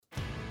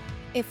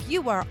If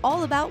you are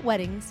all about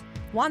weddings,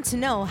 want to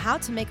know how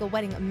to make a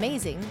wedding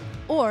amazing,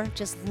 or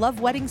just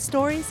love wedding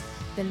stories,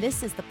 then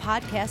this is the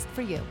podcast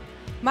for you.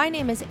 My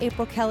name is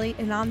April Kelly,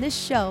 and on this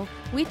show,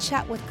 we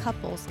chat with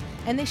couples,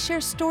 and they share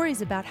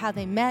stories about how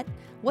they met,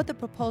 what the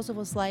proposal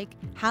was like,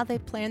 how they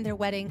planned their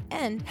wedding,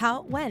 and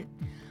how it went.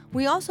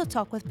 We also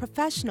talk with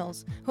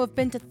professionals who have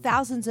been to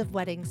thousands of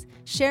weddings,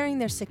 sharing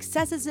their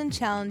successes and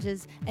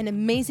challenges and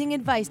amazing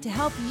advice to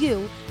help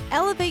you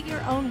elevate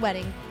your own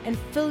wedding and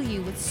fill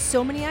you with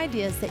so many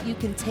ideas that you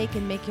can take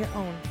and make your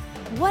own.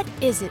 What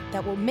is it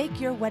that will make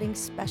your wedding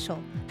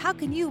special? How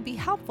can you be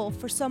helpful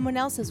for someone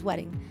else's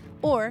wedding?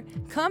 Or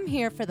come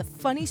here for the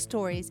funny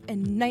stories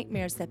and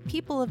nightmares that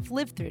people have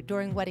lived through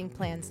during wedding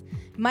plans.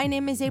 My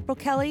name is April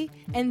Kelly,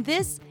 and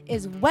this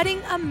is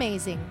Wedding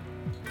Amazing.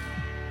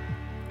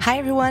 Hi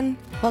everyone,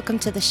 welcome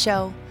to the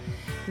show.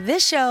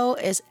 This show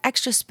is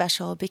extra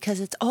special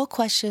because it's all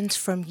questions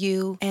from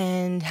you,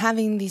 and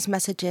having these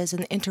messages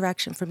and the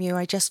interaction from you,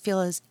 I just feel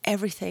is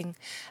everything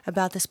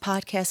about this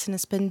podcast, and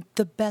it's been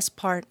the best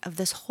part of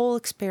this whole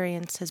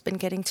experience has been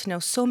getting to know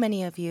so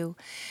many of you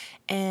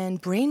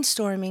and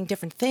brainstorming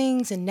different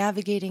things and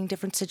navigating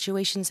different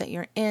situations that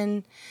you're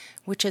in,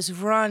 which has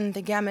run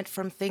the gamut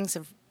from things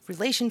of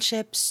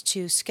relationships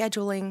to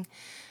scheduling.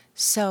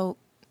 So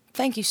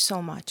thank you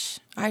so much.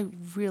 I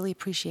really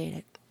appreciate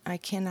it. I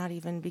cannot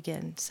even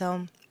begin.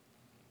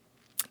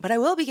 But I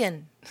will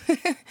begin.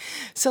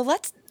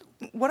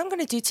 What I'm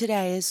going to do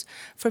today is,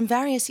 from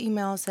various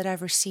emails that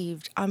I've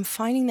received, I'm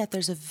finding that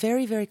there's a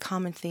very, very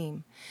common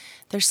theme.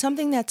 There's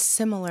something that's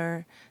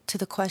similar to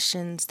the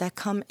questions that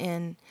come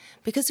in,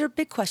 because they're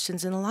big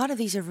questions, and a lot of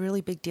these are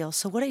really big deals.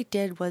 So what I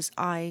did was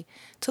I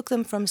took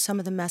them from some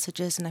of the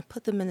messages and I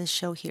put them in this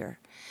show here.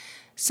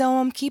 So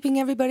I'm keeping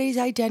everybody's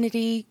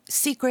identity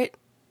secret.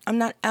 I'm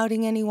not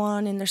outing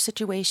anyone in their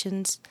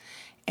situations.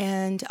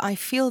 And I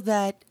feel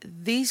that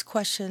these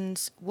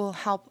questions will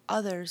help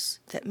others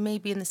that may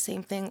be in the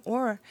same thing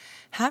or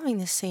having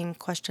the same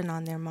question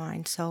on their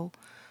mind. So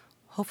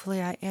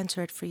hopefully I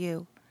answer it for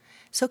you.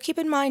 So keep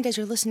in mind as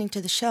you're listening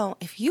to the show,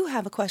 if you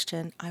have a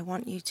question, I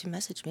want you to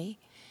message me,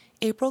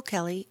 April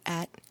Kelly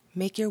at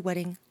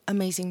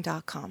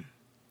makeyourweddingamazing.com.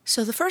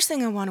 So the first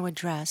thing I want to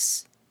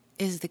address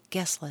is the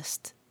guest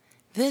list.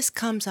 This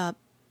comes up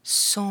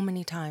so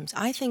many times.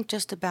 I think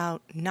just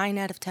about 9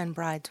 out of 10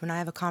 brides, when I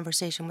have a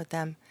conversation with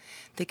them,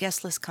 the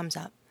guest list comes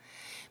up.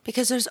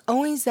 Because there's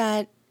always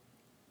that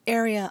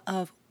area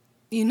of,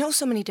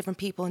 so many different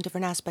people in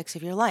different aspects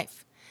of your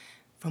life.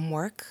 From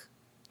work,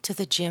 to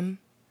the gym,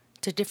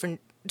 to different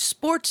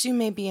sports you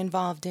may be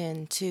involved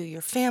in, to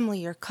your family,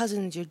 your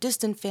cousins, your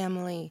distant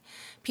family,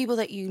 people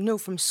that you know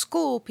from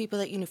school, people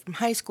that you knew from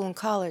high school and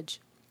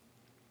college.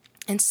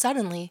 And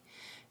suddenly,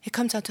 it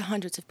comes out to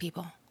hundreds of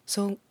people.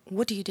 So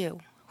what do you do?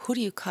 Who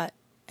do you cut?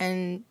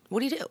 And what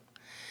do you do?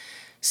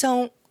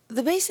 So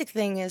the basic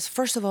thing is,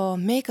 first of all,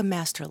 make a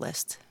master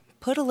list.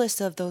 Put a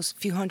list of those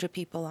few hundred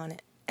people on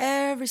it.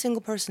 Every single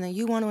person that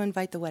you want to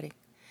invite to the wedding.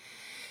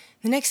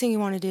 The next thing you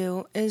want to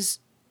do is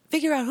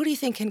figure out who do you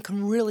think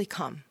can really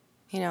come.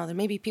 There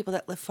may be people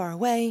that live far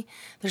away.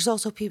 There's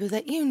also people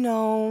that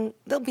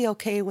they'll be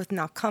okay with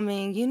not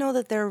coming.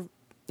 That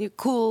you're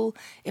cool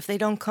if they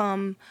don't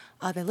come.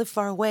 They live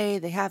far away.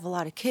 They have a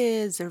lot of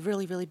kids. They're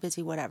really, really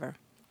busy, whatever.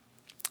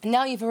 And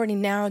now you've already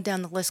narrowed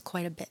down the list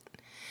quite a bit.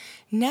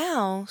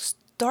 Now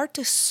start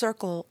to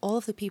circle all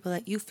of the people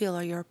that you feel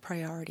are your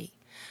priority.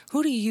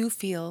 Who do you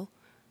feel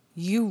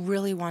you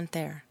really want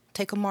there?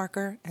 Take a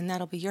marker, and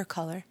that'll be your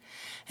color.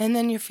 And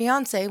then your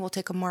fiance will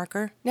take a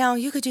marker. Now,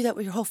 you could do that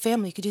with your whole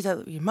family. You could do that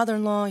with your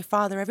mother-in-law, your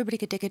father. Everybody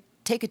could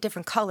take a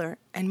different color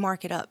and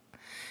mark it up.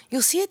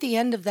 You'll see at the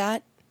end of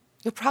that,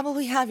 you'll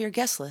probably have your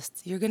guest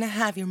list. You're going to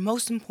have your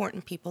most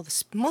important people,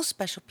 the most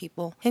special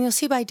people. And you'll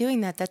see by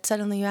doing that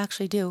suddenly you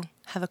actually do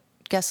have a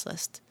guest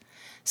list.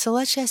 So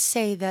let's just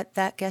say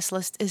that guest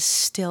list is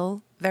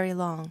still very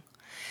long.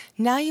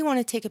 Now you want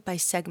to take it by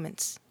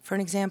segments. For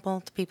an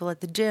example, the people at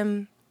the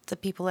gym, the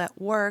people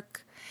at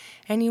work.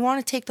 And you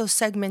want to take those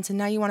segments and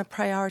now you want to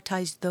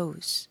prioritize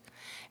those.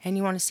 And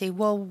you want to say,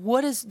 well,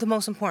 what is the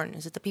most important?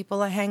 Is it the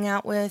people I hang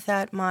out with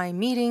at my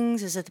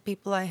meetings? Is it the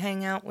people I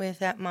hang out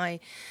with at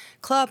my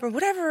club or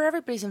whatever?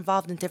 Everybody's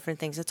involved in different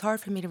things. It's hard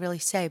for me to really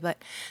say,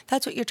 but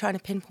that's what you're trying to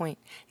pinpoint.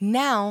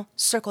 Now,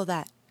 circle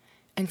that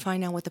and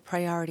find out what the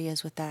priority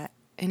is with that.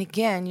 And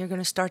again, you're going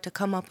to start to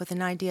come up with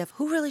an idea of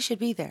who really should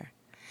be there.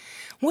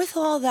 With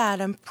all that,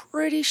 I'm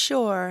pretty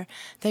sure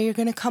that you're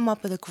going to come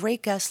up with a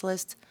great guest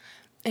list.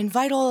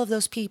 Invite all of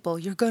those people.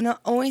 You're going to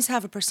always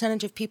have a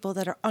percentage of people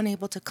that are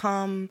unable to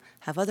come,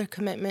 have other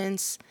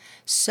commitments.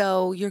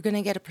 So you're going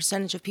to get a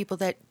percentage of people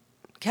that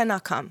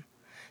cannot come.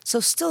 So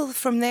still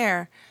from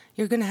there,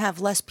 you're going to have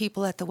less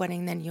people at the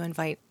wedding than you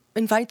invite.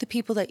 Invite the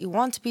people that you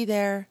want to be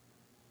there.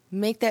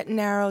 Make that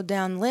narrowed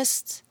down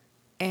list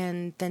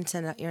and then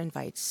send out your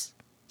invites.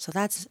 So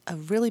that's a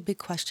really big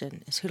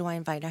question, is who do I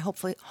invite?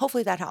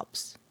 Hopefully that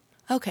helps.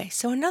 Okay,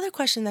 so another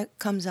question that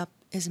comes up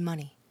is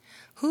money.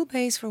 Who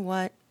pays for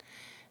what?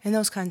 And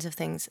those kinds of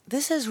things.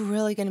 This is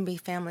really going to be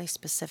family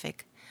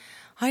specific.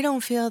 I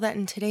don't feel that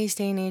in today's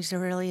day and age there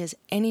really is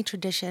any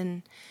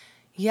tradition.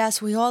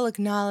 Yes, we all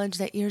acknowledge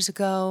that years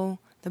ago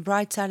the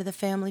bride side of the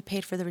family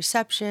paid for the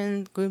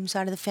reception, the groom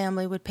side of the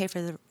family would pay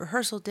for the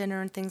rehearsal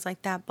dinner and things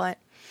like that, but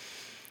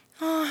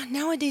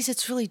nowadays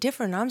it's really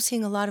different. I'm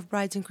seeing a lot of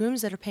brides and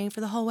grooms that are paying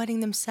for the whole wedding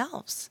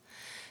themselves.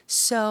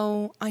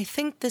 So I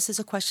think this is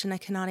a question I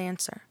cannot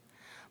answer.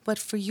 But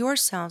for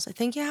yourselves, I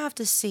think you have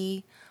to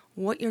see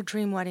what your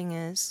dream wedding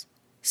is,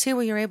 see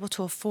what you're able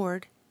to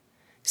afford,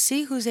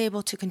 see who's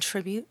able to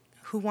contribute,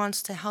 who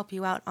wants to help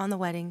you out on the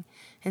wedding,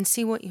 and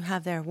see what you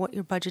have there, what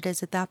your budget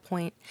is at that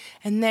point,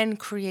 and then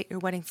create your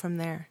wedding from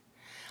there.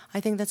 I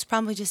think that's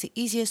probably just the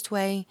easiest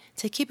way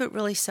to keep it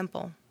really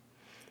simple.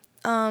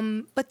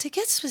 But to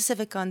get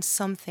specific on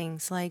some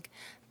things like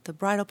the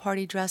bridal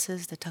party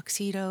dresses, the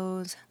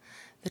tuxedos,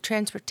 the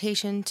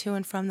transportation to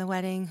and from the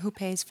wedding, who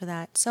pays for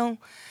that? So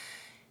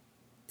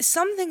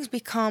some things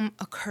become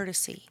a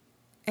courtesy,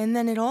 and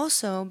then it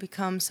also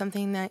becomes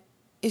something that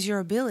is your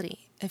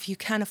ability if you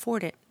can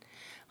afford it.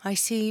 I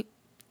see,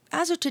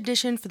 as a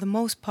tradition for the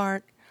most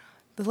part,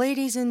 the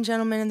ladies and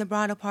gentlemen in the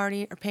bridal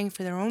party are paying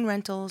for their own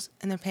rentals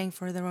and they're paying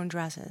for their own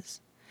dresses.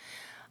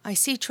 I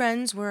see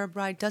trends where a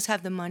bride does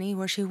have the money,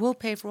 where she will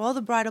pay for all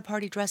the bridal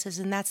party dresses,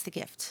 and that's the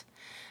gift.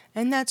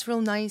 And that's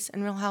real nice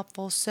and real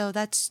helpful. So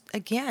that's,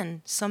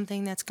 again,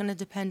 something that's going to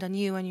depend on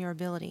you and your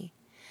ability.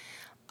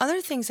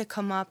 Other things that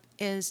come up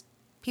is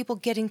people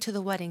getting to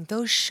the wedding,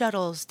 those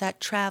shuttles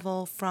that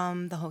travel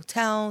from the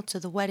hotel to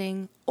the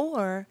wedding,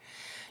 or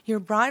your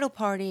bridal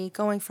party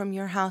going from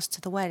your house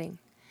to the wedding.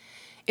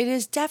 It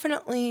is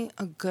definitely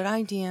a good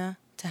idea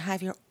to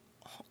have your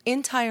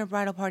entire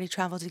bridal party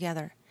travel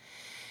together.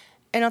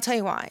 And I'll tell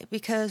you why.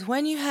 Because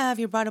when you have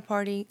your bridal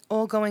party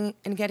all going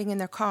and getting in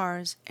their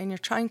cars and you're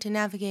trying to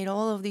navigate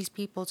all of these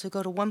people to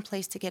go to one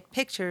place to get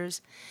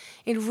pictures,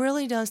 it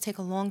really does take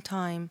a long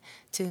time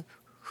to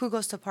who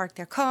goes to park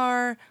their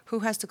car, who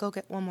has to go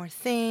get one more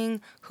thing,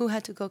 who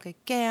had to go get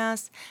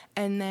gas,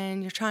 and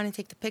then you're trying to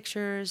take the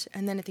pictures,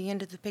 and then at the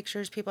end of the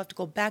pictures, people have to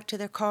go back to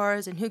their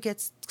cars, and who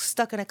gets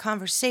stuck in a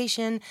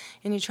conversation,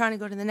 and you're trying to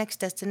go to the next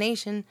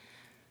destination.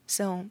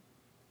 So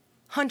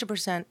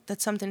 100%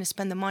 that's something to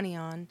spend the money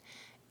on,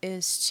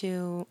 is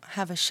to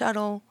have a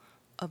shuttle,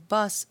 a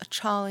bus, a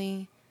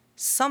trolley,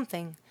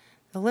 something,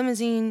 a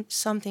limousine,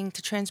 something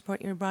to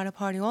transport your bridal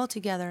party all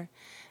together.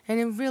 And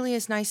it really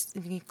is nice to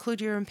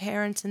include your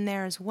parents in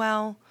there as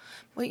well.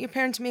 But your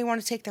parents may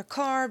want to take their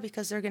car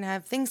because they're going to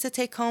have things to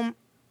take home.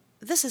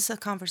 This is a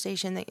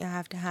conversation that you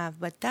have to have,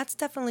 but that's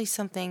definitely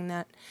something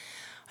that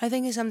I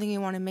think is something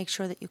you want to make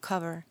sure that you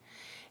cover.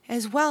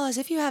 As well as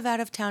if you have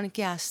out-of-town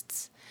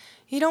guests,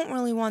 you don't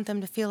really want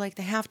them to feel like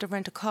they have to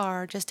rent a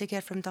car just to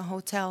get from the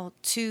hotel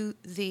to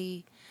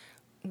the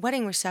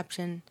wedding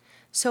reception.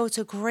 So it's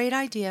a great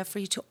idea for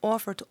you to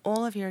offer to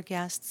all of your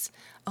guests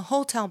a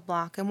hotel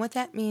block. And what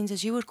that means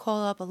is you would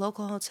call up a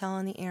local hotel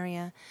in the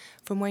area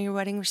from where your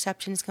wedding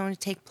reception is going to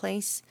take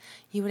place.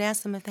 You would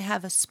ask them if they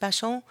have a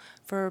special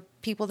for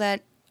people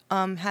that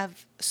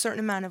have a certain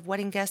amount of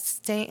wedding guests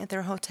staying at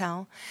their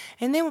hotel,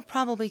 and they will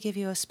probably give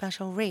you a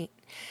special rate.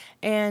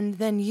 And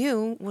then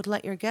you would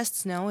let your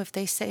guests know if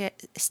they stay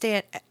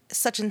at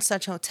such and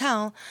such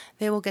hotel,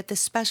 they will get this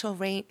special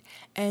rate,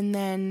 and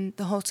then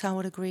the hotel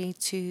would agree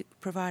to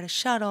provide a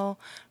shuttle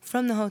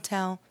from the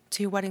hotel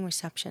to your wedding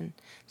reception.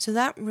 So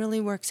that really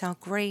works out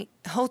great.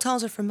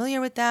 Hotels are familiar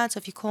with that, so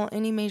if you call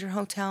any major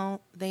hotel,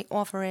 they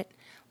offer it.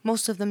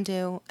 Most of them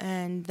do,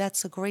 and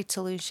that's a great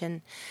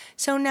solution.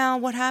 So now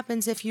what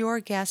happens if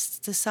your guests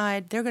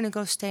decide they're going to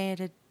go stay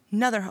at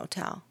another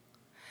hotel?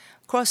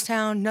 Across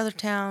town, another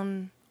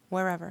town,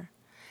 wherever.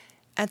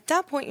 At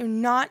that point, you're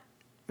not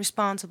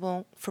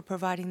responsible for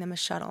providing them a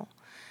shuttle,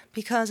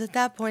 because at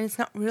that point, it's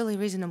not really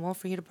reasonable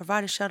for you to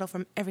provide a shuttle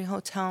from every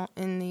hotel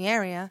in the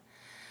area.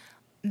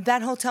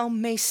 That hotel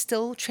may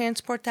still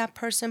transport that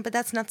person, but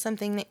that's not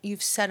something that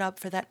you've set up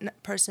for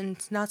that person.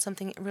 It's not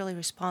something you're really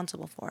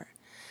responsible for.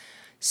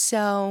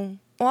 So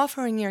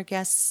offering your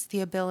guests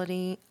the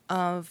ability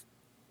of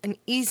an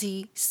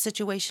easy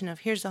situation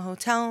of here's the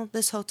hotel,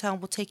 this hotel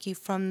will take you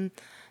from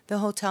the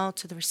hotel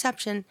to the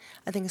reception,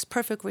 I think is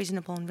perfect,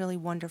 reasonable, and really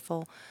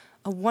wonderful.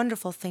 A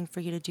wonderful thing for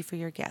you to do for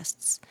your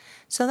guests.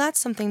 So that's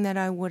something that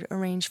I would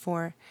arrange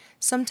for.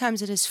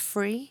 Sometimes it is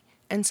free,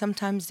 and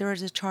sometimes there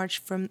is a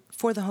charge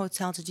for the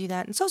hotel to do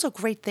that. And it's also a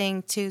great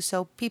thing, too,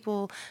 so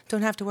people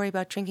don't have to worry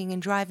about drinking and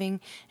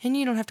driving, and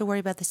you don't have to worry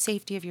about the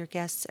safety of your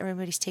guests.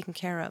 Everybody's taken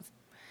care of.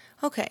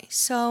 Okay,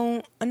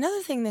 so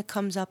another thing that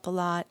comes up a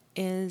lot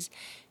is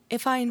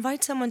if I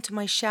invite someone to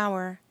my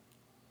shower,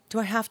 do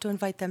I have to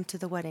invite them to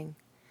the wedding?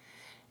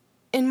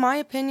 In my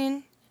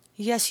opinion,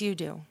 yes, you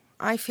do.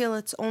 I feel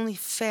it's only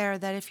fair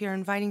that if you're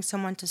inviting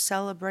someone to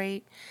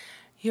celebrate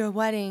your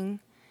wedding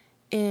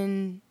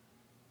in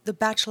the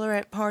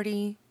bachelorette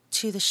party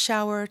to the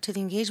shower to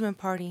the engagement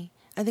party,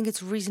 I think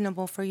it's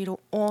reasonable for you to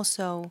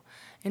also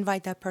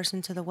invite that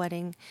person to the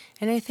wedding.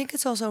 And I think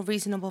it's also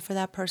reasonable for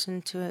that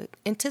person to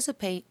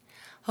anticipate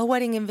a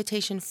wedding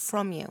invitation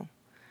from you.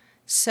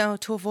 So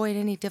to avoid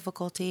any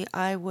difficulty,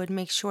 I would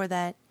make sure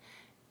that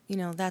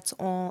that's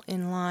all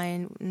in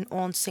line and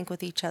all in sync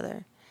with each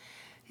other.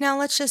 Now,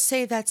 let's just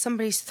say that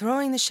somebody's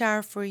throwing the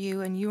shower for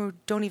you and you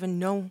don't even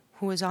know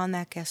who is on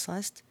that guest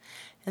list,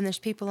 and there's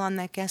people on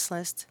that guest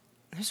list.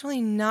 There's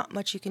really not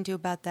much you can do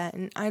about that,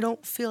 and I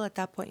don't feel at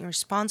that point you're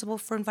responsible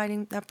for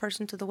inviting that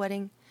person to the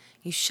wedding.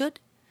 You should.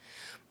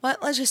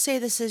 But let's just say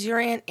this is your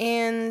Aunt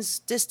Anne's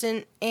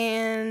distant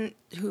aunt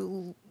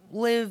who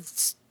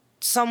lived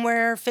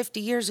somewhere 50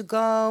 years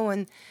ago,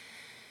 and,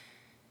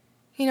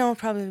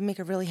 probably make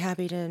her really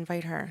happy to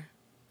invite her.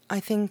 I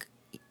think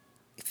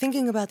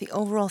thinking about the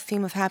overall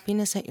theme of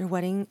happiness at your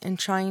wedding and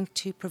trying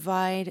to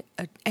provide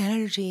an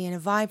energy and a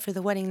vibe for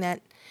the wedding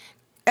that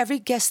every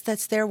guest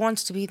that's there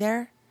wants to be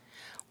there.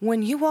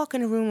 When you walk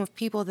in a room of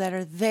people that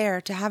are there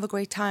to have a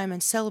great time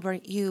and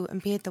celebrate you and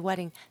be at the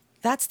wedding,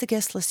 that's the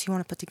guest list you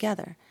want to put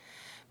together.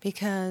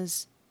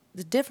 Because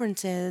the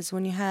difference is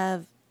when you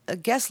have a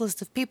guest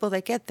list of people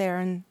that get there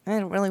and they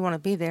don't really want to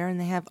be there and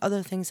they have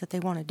other things that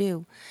they want to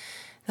do,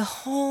 the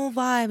whole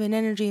vibe and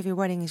energy of your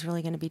wedding is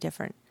really going to be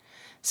different.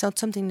 So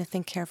it's something to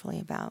think carefully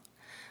about.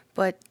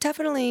 But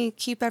definitely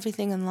keep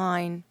everything in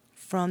line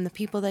from the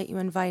people that you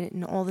invited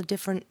in all the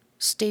different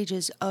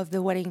stages of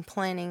the wedding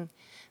planning,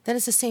 that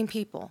it's the same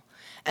people.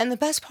 And the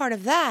best part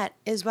of that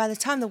is by the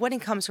time the wedding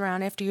comes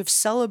around, after you've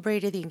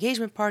celebrated the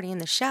engagement party and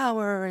the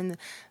shower and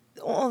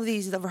all of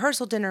these, the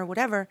rehearsal dinner,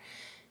 whatever,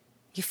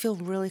 you feel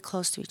really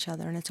close to each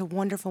other. And it's a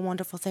wonderful,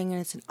 wonderful thing.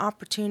 And it's an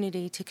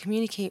opportunity to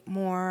communicate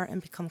more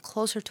and become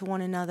closer to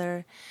one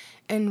another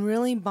and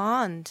really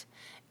bond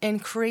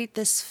and create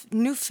this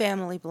new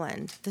family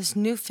blend, this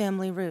new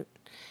family root.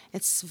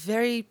 It's a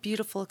very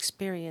beautiful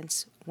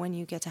experience when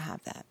you get to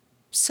have that.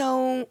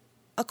 So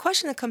a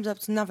question that comes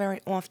up not very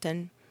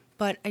often,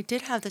 but I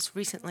did have this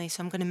recently,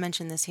 so I'm going to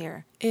mention this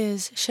here,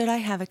 is should I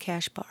have a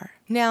cash bar?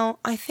 Now,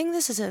 I think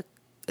this is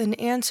an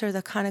answer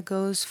that kind of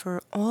goes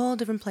for all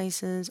different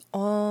places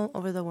all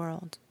over the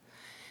world.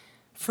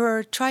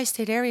 For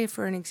tri-state area,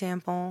 for an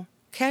example,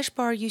 cash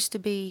bar used to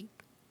be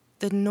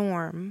the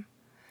norm,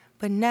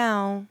 but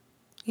now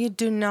you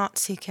do not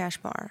see cash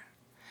bar.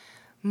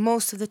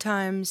 Most of the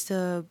times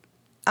the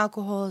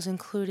alcohol is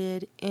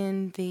included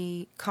in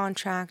the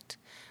contract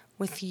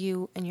with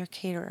you and your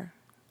caterer.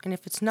 And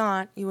if it's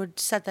not, you would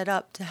set that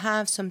up to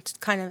have some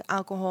kind of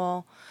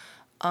alcohol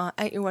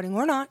at your wedding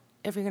or not,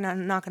 if you're not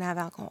going to have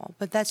alcohol.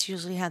 But that's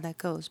usually how that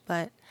goes.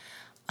 But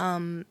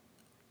I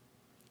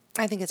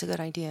think it's a good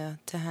idea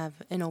to have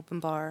an open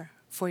bar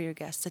for your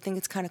guests. I think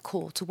it's kind of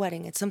cool. It's a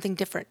wedding. It's something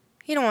different.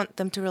 You don't want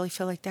them to really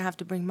feel like they have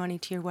to bring money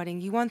to your wedding.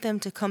 You want them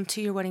to come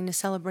to your wedding to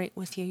celebrate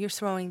with you. You're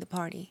throwing the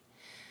party.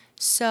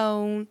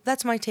 So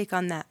that's my take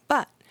on that.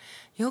 But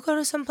you'll go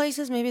to some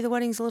places, maybe the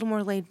wedding's a little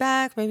more laid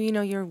back. Maybe,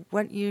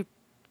 your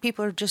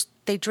people are just,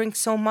 they drink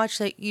so much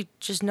that you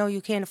just know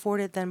you can't afford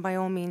it, then by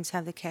all means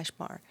have the cash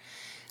bar.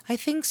 I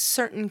think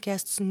certain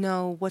guests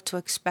know what to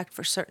expect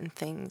for certain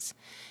things.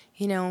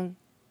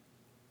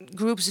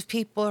 Groups of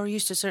people are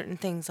used to certain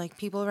things. Like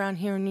people around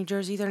here in New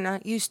Jersey, they're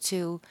not used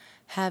to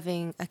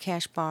having a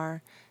cash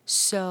bar,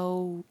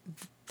 so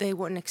they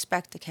wouldn't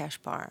expect a cash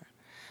bar.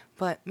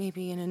 But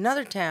maybe in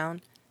another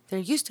town, they're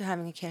used to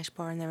having a cash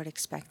bar and they would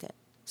expect it.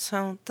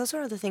 So those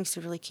are the things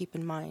to really keep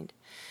in mind.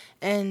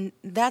 And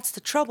that's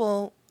the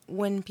trouble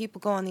when people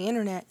go on the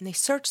internet and they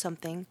search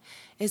something,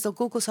 is they'll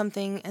Google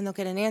something and they'll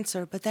get an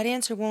answer, but that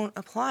answer won't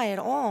apply at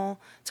all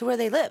to where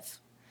they live.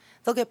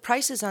 They'll get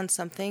prices on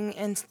something,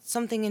 and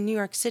something in New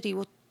York City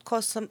will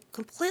cost some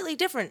completely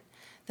different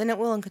than it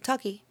will in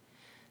Kentucky.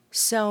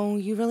 So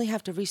you really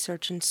have to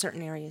research in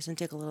certain areas and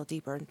dig a little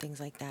deeper and things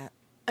like that.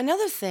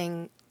 Another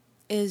thing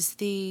is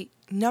the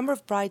number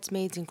of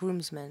bridesmaids and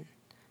groomsmen.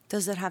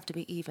 Does that have to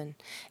be even?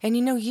 And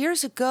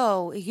years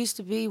ago, it used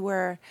to be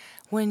where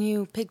when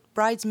you picked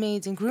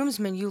bridesmaids and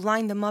groomsmen, you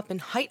lined them up in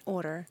height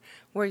order,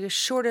 where your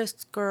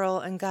shortest girl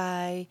and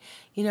guy,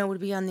 would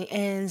be on the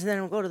ends, and then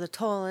it would go to the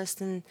tallest,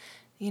 and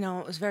it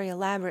was very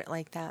elaborate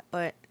like that.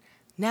 But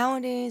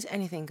nowadays,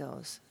 anything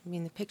goes.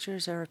 The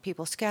pictures are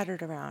people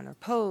scattered around or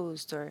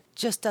posed, or it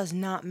just does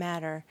not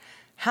matter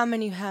how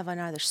many you have on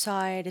either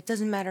side. It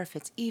doesn't matter if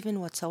it's even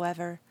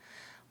whatsoever.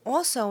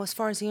 Also, as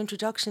far as the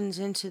introductions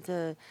into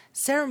the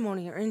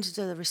ceremony or into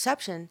the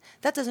reception,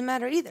 that doesn't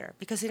matter either,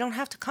 because they don't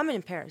have to come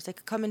in pairs. They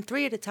could come in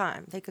 3 at a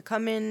time. They could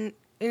come in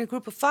a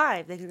group of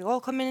 5. They could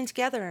all come in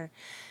together.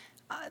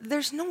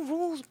 There's no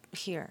rules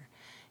here.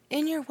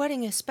 In your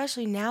wedding,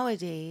 especially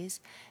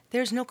nowadays,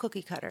 there's no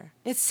cookie cutter.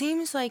 It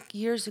seems like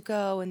years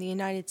ago in the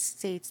United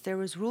States, there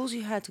was rules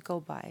you had to go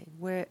by,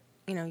 where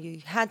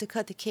you had to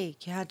cut the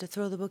cake, you had to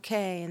throw the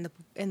bouquet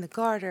in the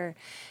garter,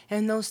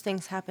 and those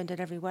things happened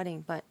at every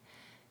wedding. But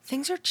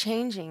things are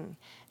changing,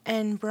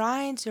 and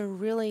brides are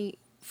really,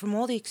 from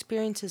all the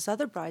experiences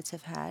other brides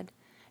have had,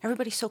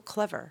 everybody's so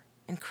clever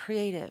and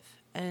creative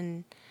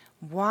and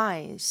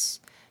wise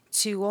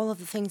to all of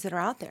the things that are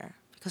out there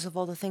because of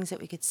all the things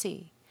that we could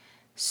see.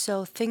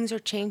 So things are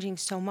changing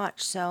so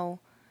much. So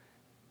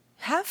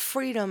have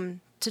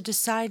freedom to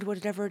decide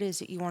whatever it is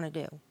that you want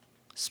to do,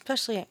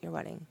 especially at your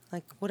wedding.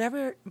 Like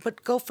whatever,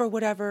 but go for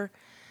whatever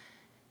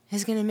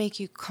is going to make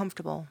you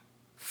comfortable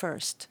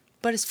first.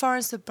 But as far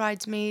as the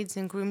bridesmaids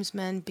and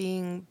groomsmen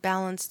being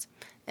balanced,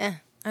 I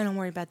don't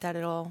worry about that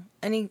at all.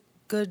 Any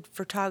good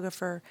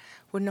photographer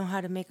would know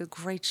how to make a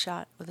great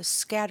shot with a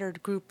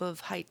scattered group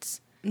of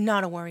heights.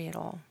 Not a worry at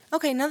all.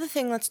 Okay, another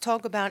thing let's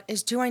talk about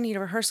is, do I need a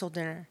rehearsal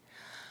dinner?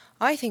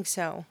 I think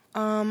so.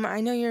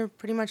 I know you're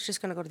pretty much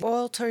just going to go to the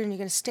altar and you're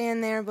going to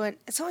stand there, but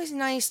it's always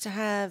nice to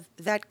have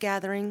that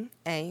gathering,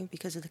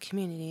 because of the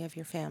community of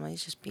your family.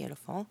 It's just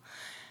beautiful.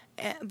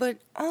 But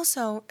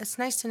also, it's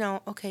nice to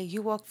know, okay,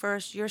 you walk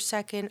first, you're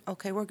second.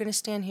 Okay, we're going to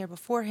stand here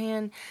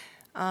beforehand.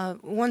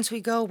 Once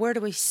we go, where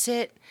do we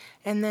sit?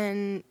 And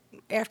then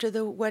after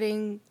the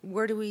wedding,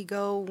 where do we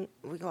go?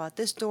 We go out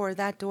this door or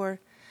that door.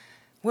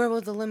 Where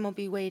will the limo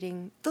be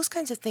waiting? Those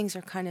kinds of things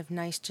are kind of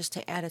nice just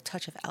to add a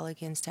touch of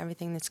elegance to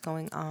everything that's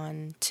going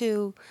on,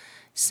 too.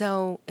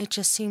 So it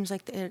just seems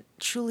like it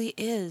truly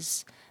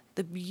is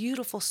the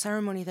beautiful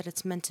ceremony that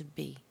it's meant to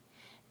be.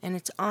 And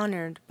it's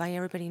honored by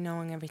everybody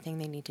knowing everything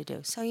they need to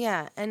do. So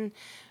yeah, and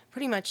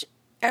pretty much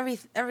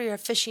every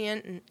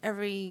officiant and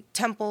every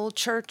temple,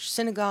 church,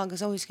 synagogue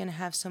is always going to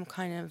have some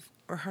kind of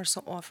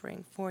rehearsal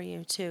offering for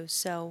you, too.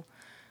 So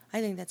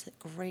I think that's a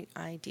great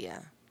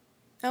idea.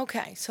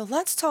 Okay, so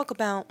let's talk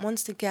about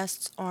once the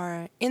guests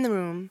are in the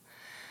room.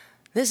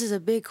 This is a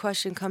big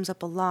question, comes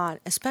up a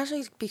lot,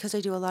 especially because I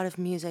do a lot of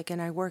music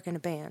and I work in a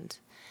band.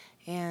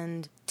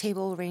 And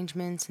table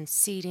arrangements and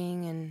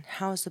seating, and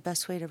how is the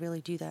best way to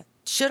really do that?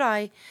 Should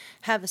I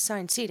have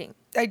assigned seating?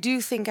 I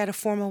do think at a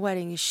formal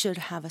wedding you should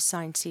have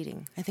assigned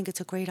seating. I think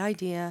it's a great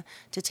idea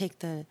to take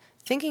the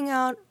thinking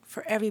out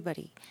for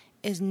everybody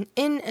is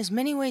in as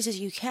many ways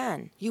as you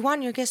can. You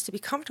want your guests to be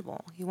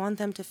comfortable. You want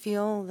them to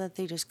feel that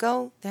they just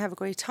go, they have a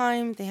great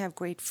time, they have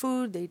great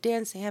food, they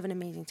dance, they have an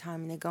amazing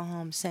time, and they go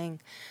home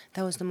saying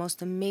that was the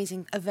most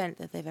amazing event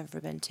that they've ever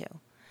been to.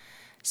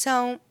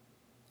 So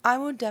I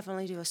would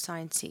definitely do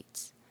assigned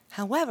seats.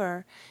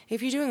 However,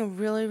 if you're doing a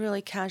really,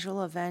 really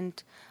casual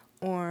event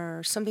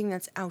or something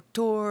that's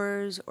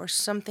outdoors or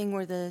something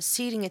where the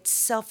seating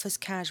itself is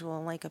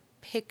casual, like a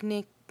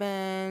picnic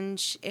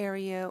bench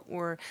area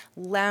or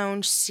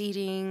lounge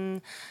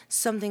seating,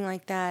 something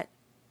like that,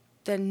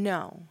 then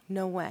no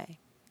way.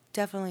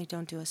 Definitely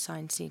don't do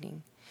assigned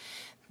seating.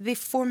 The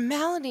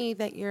formality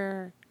that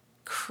you're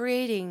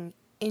creating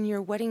in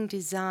your wedding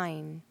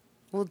design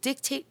will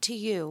dictate to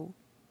you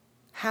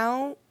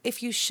how,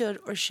 if you should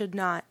or should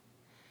not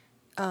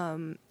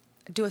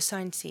do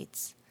assigned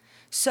seats.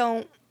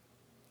 So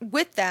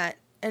with that,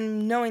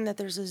 and knowing that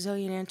there's a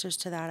zillion answers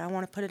to that, I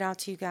want to put it out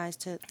to you guys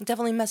to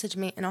definitely message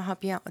me and I'll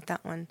help you out with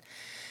that one.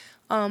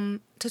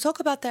 To talk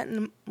about that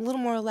in a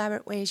little more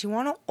elaborate ways, you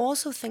want to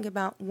also think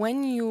about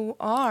when you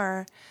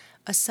are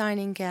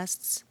assigning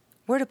guests,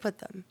 where to put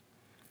them.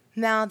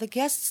 Now, the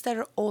guests that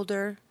are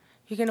older,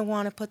 you're going to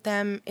want to put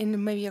them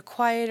in maybe a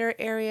quieter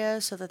area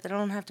so that they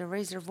don't have to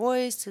raise their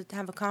voice to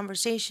have a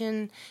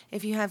conversation.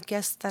 If you have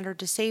guests that are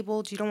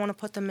disabled, you don't want to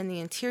put them in the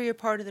interior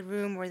part of the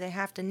room where they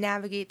have to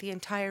navigate the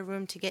entire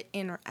room to get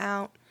in or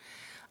out.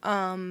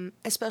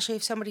 Especially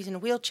if somebody's in a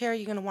wheelchair,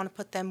 you're going to want to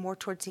put them more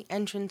towards the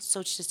entrance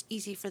so it's just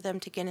easy for them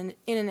to get in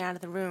and out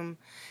of the room.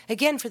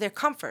 Again, for their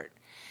comfort.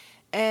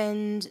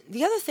 And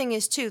the other thing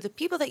is, too, the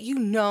people that you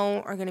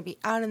know are going to be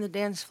out on the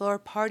dance floor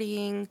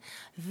partying,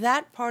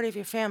 that part of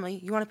your family,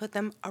 you want to put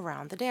them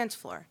around the dance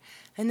floor.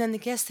 And then the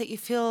guests that you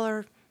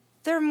feel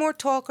they're more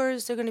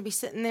talkers, they're going to be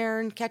sitting there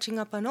and catching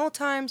up on old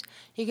times,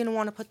 you're going to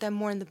want to put them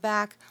more in the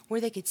back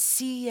where they could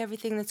see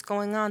everything that's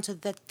going on so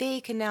that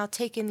they can now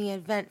take in the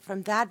event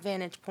from that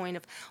vantage point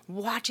of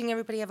watching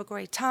everybody have a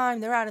great time.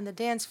 They're out on the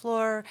dance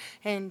floor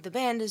and the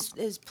band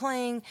is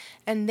playing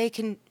and they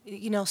can,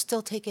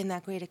 still take in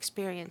that great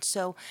experience.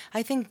 So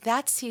I think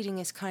that seating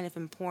is kind of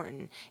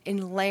important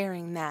in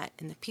layering that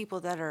and the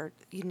people that are,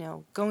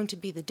 going to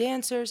be the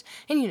dancers.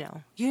 And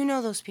you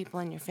know those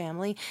people in your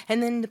family.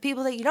 And then the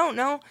people that you don't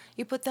know,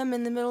 you put them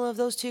in the middle of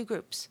those two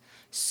groups.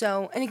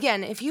 So, and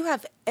again, if you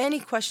have any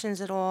questions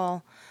at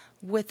all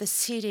with the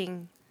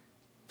seating,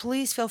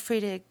 please feel free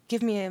to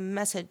give me a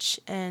message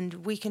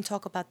and we can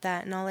talk about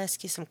that and I'll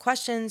ask you some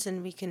questions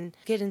and we can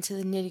get into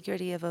the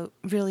nitty-gritty of a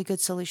really good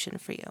solution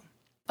for you.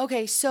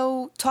 Okay,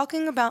 so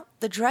talking about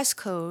the dress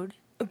code,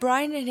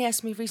 Brian had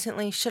asked me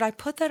recently, should I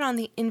put that on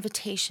the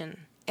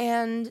invitation?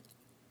 And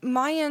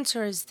my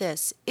answer is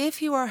this: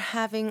 if you are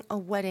having a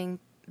wedding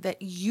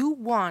that you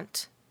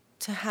want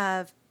to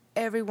have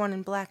everyone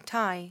in black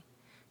tie,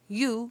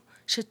 you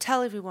should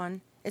tell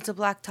everyone it's a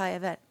black tie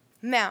event.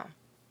 Now,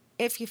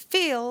 if you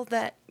feel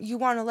that you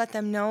want to let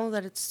them know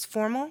that it's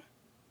formal,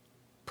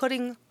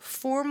 putting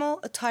formal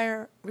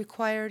attire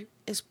required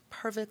is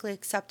perfectly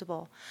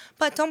acceptable.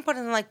 But don't put it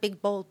in like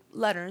big bold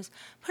letters.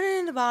 Put it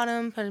in the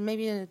bottom, put it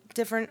maybe in a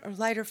different or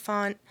lighter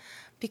font,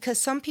 because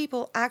some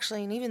people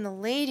actually, and even the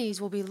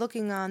ladies, will be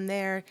looking on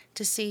there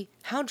to see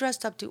how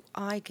dressed up do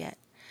I get.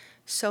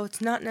 So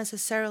it's not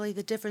necessarily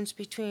the difference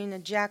between a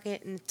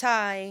jacket and a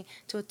tie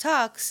to a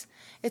tux.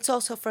 It's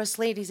also for us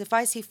ladies. If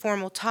I see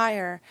formal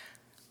attire,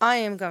 I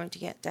am going to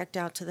get decked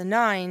out to the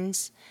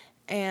nines.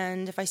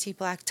 And if I see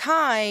black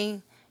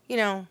tie,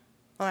 well,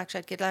 actually,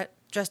 I'd get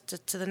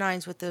dressed to the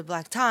nines with the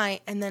black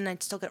tie, and then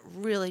I'd still get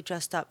really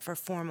dressed up for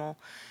formal.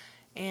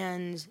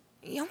 And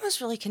you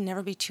almost really can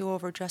never be too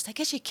overdressed. I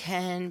guess you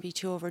can be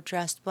too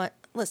overdressed, but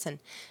listen,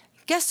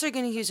 guests are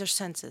going to use their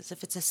senses.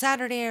 If it's a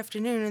Saturday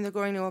afternoon and they're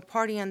going to a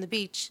party on the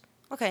beach,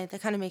 okay,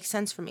 that kind of makes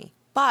sense for me.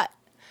 But,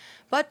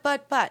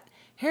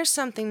 here's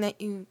something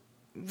that you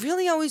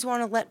really always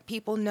want to let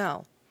people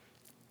know.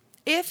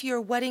 If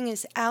your wedding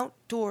is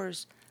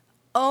outdoors,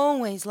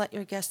 always let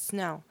your guests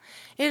know.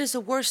 It is the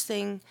worst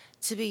thing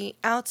to be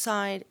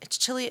outside, it's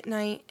chilly at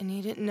night, and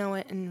you didn't know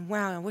it, and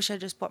wow, I wish I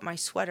just bought my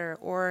sweater,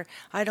 or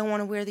I don't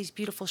want to wear these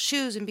beautiful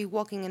shoes and be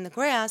walking in the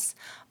grass,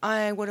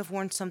 I would have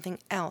worn something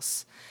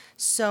else.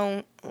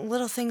 So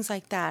little things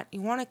like that.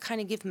 You want to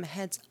kind of give them a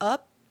heads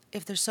up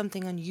if there's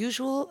something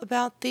unusual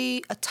about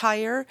the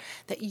attire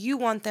that you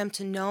want them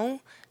to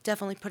know.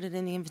 Definitely put it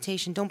in the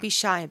invitation. Don't be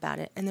shy about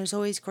it. And there's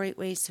always great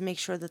ways to make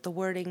sure that the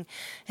wording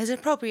is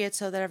appropriate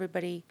so that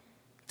everybody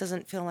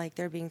doesn't feel like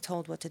they're being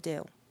told what to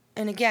do.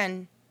 And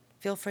again,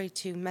 feel free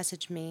to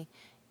message me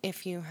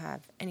if you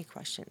have any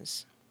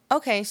questions.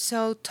 Okay,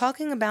 so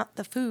talking about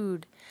the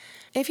food.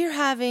 If you're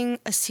having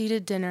a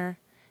seated dinner,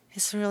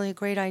 it's really a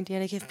great idea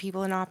to give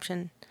people an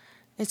option.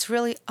 It's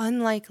really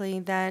unlikely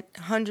that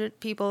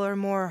 100 people or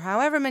more,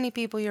 however many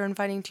people you're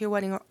inviting to your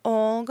wedding, are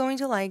all going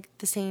to like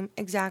the same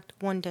exact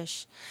one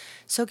dish.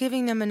 So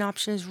giving them an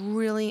option is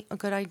really a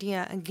good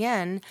idea.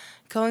 Again,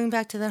 going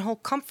back to that whole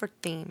comfort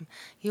theme.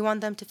 You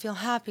want them to feel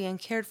happy and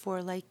cared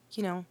for, like,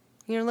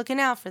 you're looking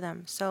out for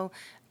them. So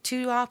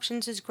 2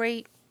 options is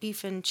great,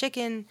 beef and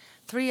chicken.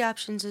 3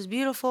 options is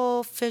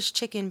beautiful, fish,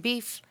 chicken,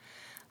 beef.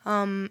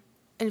 A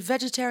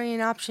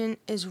vegetarian option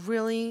is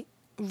really,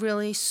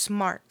 really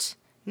smart.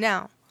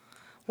 Now,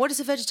 what is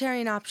a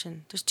vegetarian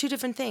option? There's 2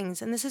 different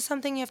things, and this is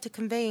something you have to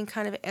convey and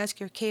kind of ask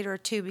your caterer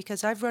too,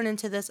 because I've run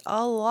into this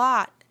a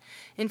lot.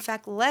 In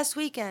fact, last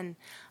weekend,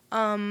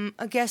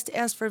 a guest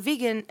asked for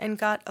vegan and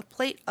got a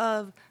plate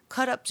of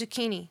cut up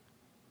zucchini.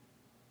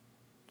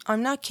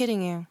 I'm not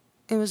kidding you.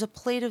 It was a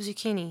plate of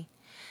zucchini.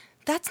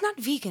 That's not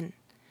vegan.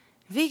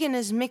 Vegan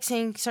is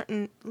mixing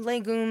certain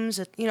legumes,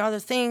 other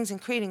things,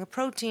 and creating a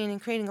protein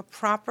and creating a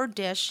proper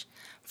dish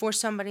for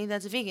somebody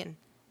that's vegan.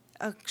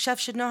 A chef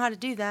should know how to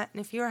do that.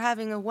 And if you're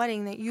having a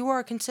wedding that you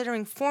are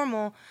considering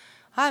formal,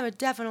 I would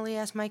definitely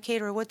ask my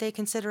caterer what they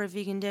consider a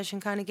vegan dish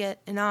and kind of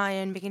get an eye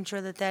on making sure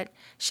that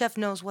chef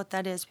knows what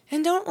that is.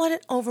 And don't let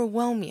it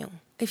overwhelm you.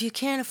 If you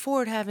can't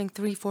afford having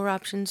 3-4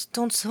 options,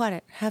 don't sweat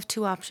it. Have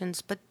 2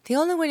 options. But the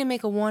only way to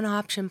make a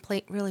 1-option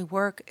plate really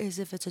work is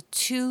if it's a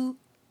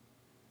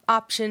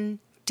 2-option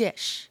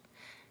dish.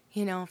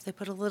 If they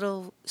put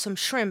some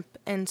shrimp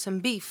and some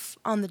beef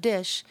on the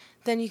dish,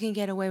 then you can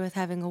get away with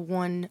having a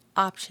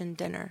 1-option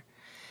dinner.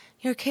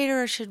 Your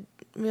caterer should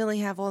really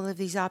have all of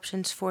these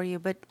options for you,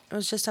 but it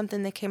was just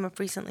something that came up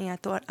recently I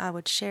thought I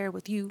would share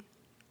with you.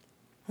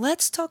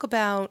 Let's talk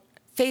about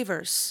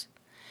favors.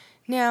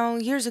 Now,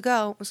 years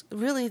ago,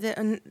 really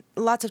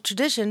lots of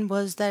tradition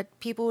was that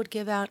people would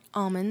give out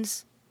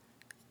almonds,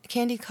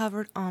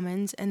 candy-covered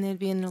almonds, and they'd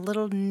be in a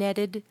little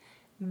netted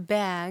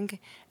bag,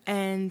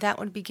 and that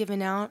would be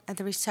given out at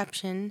the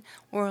reception,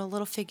 or a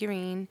little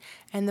figurine,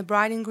 and the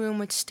bride and groom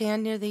would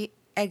stand near the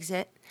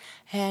exit,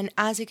 and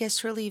as the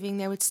guests were leaving,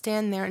 they would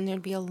stand there, and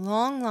there'd be a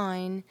long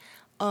line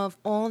of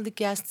all the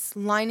guests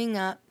lining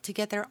up to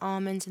get their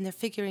almonds and their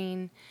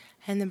figurine,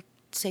 and then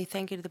say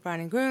thank you to the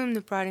bride and groom.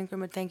 The bride and groom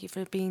would thank you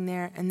for being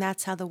there, and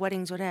that's how the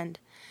weddings would end.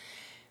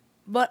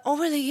 But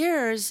over the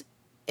years,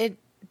 it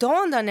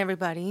dawned on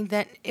everybody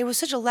that it was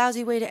such a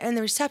lousy way to end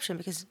the reception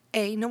because,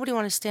 A, nobody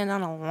wanted to stand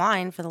on a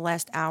line for the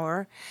last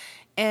hour,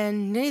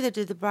 and neither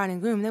did the bride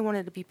and groom. They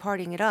wanted to be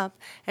partying it up,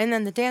 and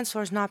then the dance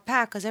floor's not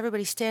packed because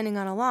everybody's standing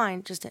on a line.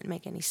 It just didn't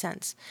make any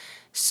sense.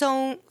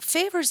 So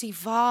favors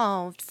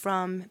evolved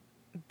from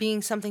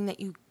being something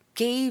that you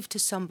gave to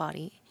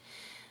somebody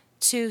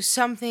to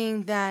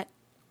something that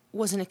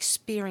was an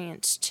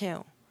experience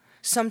too.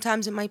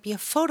 Sometimes it might be a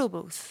photo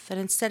booth, that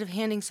instead of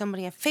handing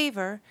somebody a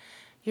favor,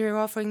 you're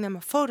offering them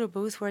a photo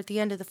booth, where at the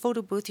end of the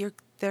photo booth,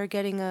 they're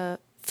getting a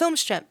film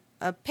strip,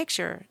 a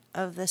picture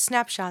of the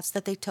snapshots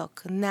that they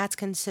took, and that's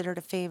considered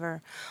a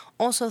favor.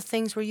 Also,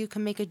 things where you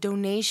can make a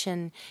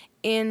donation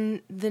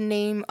in the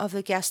name of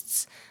the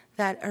guests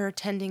that are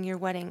attending your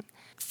wedding.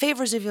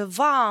 Favors have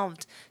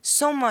evolved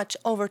so much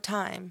over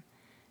time.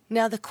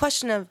 Now, the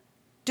question of,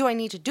 do I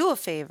need to do a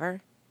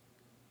favor,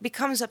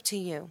 becomes up to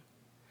you.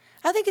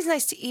 I think it's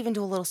nice to even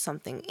do a little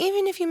something.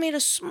 Even if you made a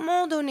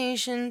small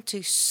donation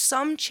to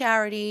some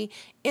charity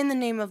in the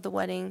name of the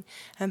wedding,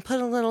 and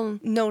put a little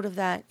note of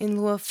that. In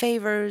lieu of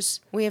favors,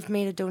 we have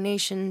made a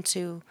donation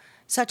to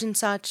such and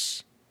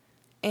such,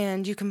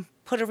 and you can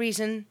put a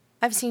reason.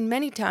 I've seen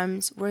many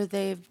times where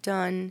they've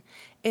done,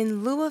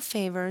 in lieu of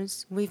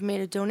favors, we've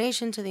made a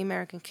donation to the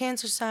American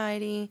Cancer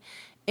Society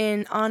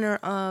in honor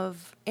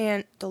of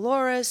Aunt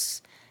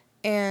Dolores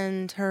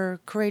and her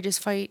courageous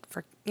fight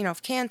for,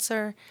 of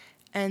cancer.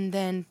 And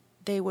then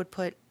they would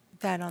put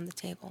that on the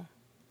table.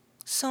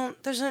 So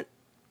there's a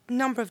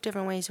number of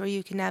different ways where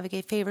you can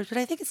navigate favors, but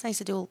I think it's nice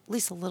to do at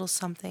least a little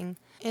something.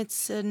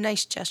 It's a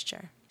nice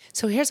gesture.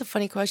 So here's a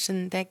funny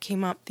question that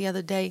came up the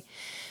other day.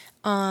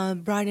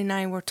 Bride and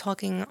I were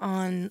talking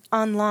on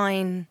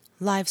online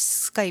live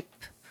Skype,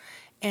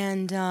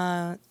 and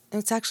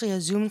it's actually a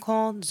Zoom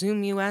call,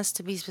 Zoom US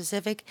to be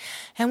specific.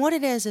 And what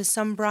it is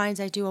some brides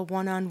I do a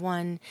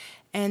one-on-one,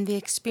 and the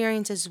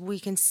experience is we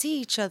can see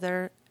each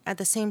other at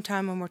the same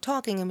time when we're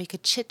talking, and we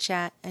could chit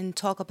chat and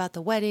talk about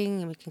the wedding,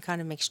 and we can kind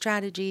of make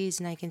strategies,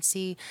 and I can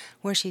see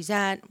where she's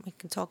at. We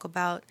can talk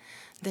about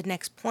the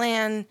next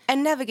plan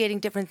and navigating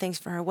different things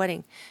for her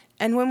wedding.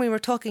 And when we were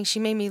talking, she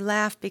made me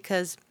laugh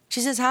because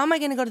she says, "How am I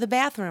going to go to the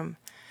bathroom?"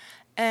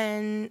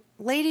 And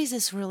ladies,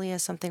 this really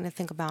is something to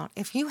think about.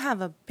 If you have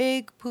a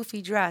big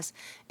poofy dress,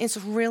 it's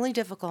really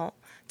difficult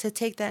to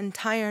take that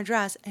entire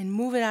dress and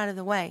move it out of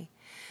the way.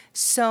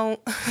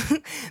 So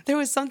there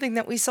was something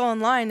that we saw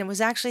online. It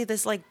was actually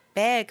this like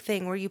bag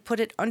thing where you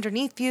put it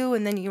underneath you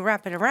and then you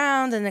wrap it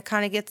around and it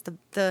kind of gets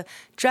the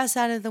dress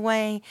out of the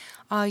way.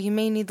 You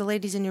may need the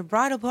ladies in your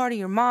bridal party,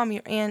 your mom,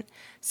 your aunt,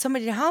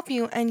 somebody to help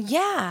you. And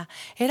yeah,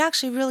 it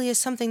actually really is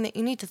something that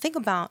you need to think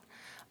about.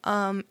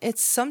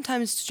 It's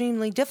sometimes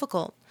extremely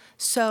difficult.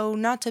 So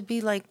not to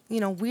be like,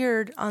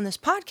 weird on this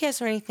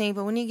podcast or anything,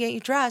 but when you get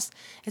your dress,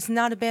 it's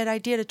not a bad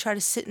idea to try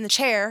to sit in the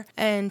chair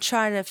and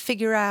try to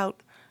figure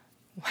out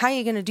how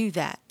you're going to do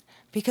that.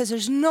 Because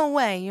there's no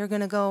way you're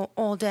going to go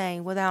all day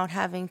without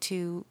having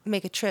to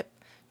make a trip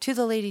to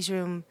the ladies'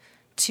 room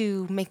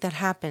to make that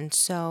happen.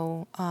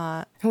 So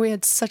we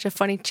had such a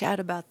funny chat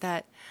about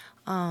that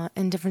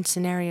in different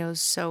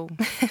scenarios. So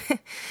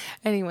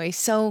anyway,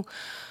 so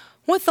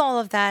with all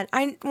of that,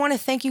 I want to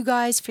thank you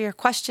guys for your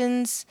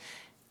questions.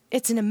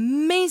 It's an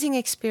amazing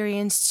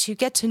experience to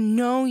get to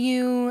know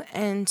you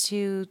and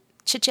to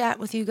chit-chat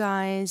with you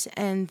guys,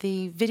 and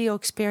the video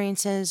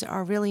experiences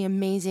are really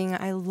amazing.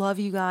 I love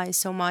you guys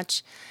so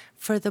much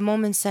for the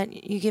moments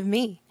that you give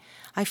me.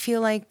 I feel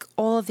like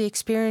all of the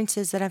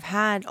experiences that I've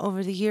had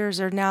over the years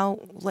are now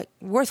like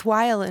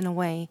worthwhile in a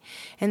way,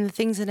 and the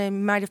things that I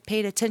might have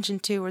paid attention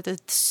to or the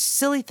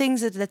silly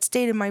things that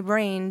stayed in my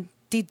brain,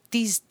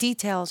 these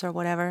details or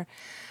whatever,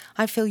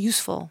 I feel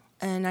useful.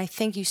 And I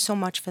thank you so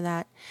much for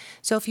that.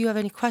 So if you have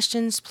any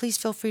questions, please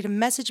feel free to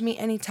message me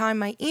anytime.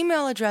 My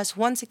email address,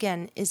 once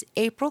again, is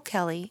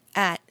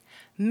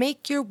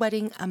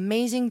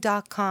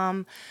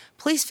aprilkelly@makeyourweddingamazing.com.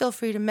 Please feel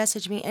free to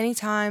message me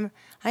anytime.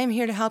 I am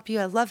here to help you.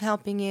 I love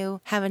helping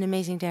you. Have an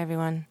amazing day,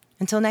 everyone.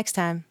 Until next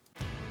time.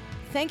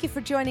 Thank you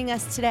for joining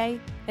us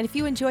today. And if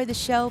you enjoyed the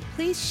show,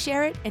 please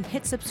share it and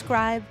hit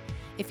subscribe.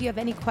 If you have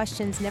any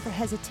questions, never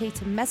hesitate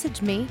to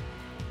message me,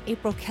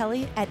 April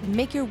Kelly, at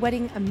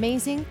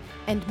makeyourweddingamazing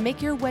and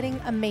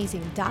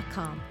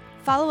makeyourweddingamazing.com.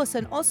 Follow us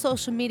on all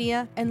social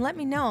media and let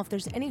me know if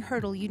there's any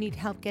hurdle you need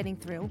help getting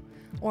through,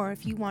 or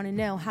if you want to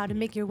know how to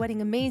make your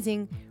wedding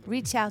amazing,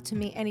 reach out to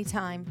me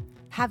anytime.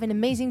 Have an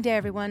amazing day,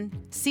 everyone.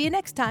 See you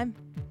next time.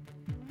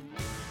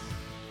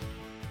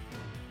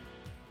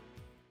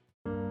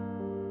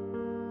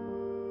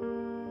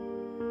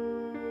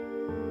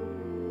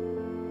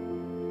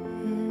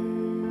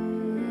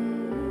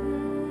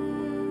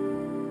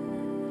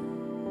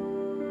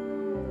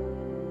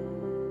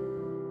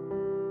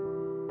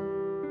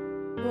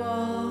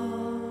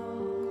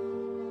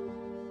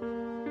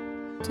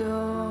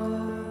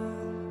 Door,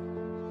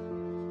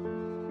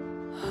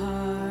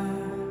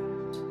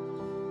 heart,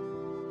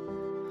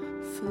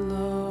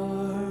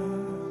 floor,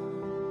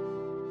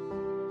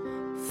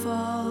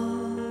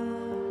 fall,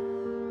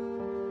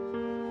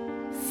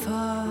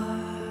 far,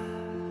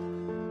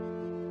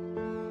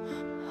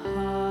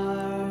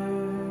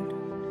 hard,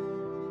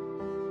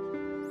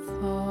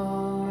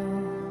 fall.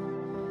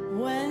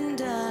 When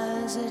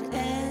does it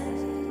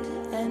end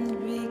and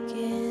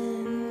begin?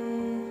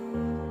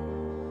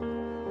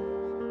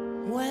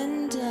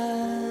 When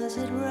does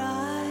it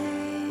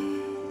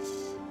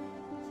rise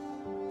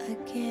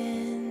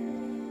again?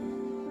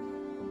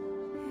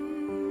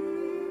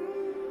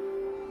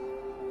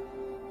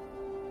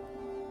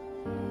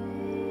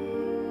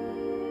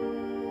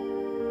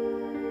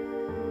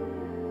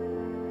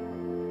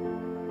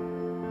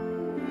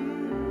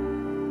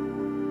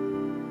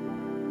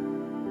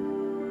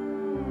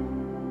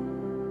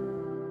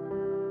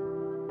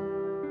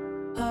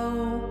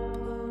 Hope,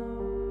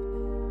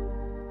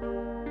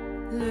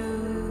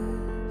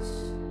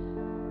 lose,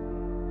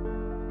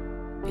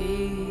 be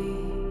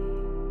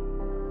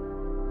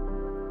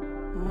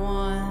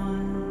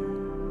one,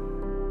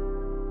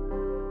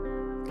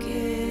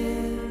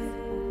 give,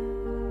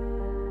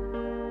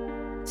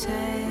 take.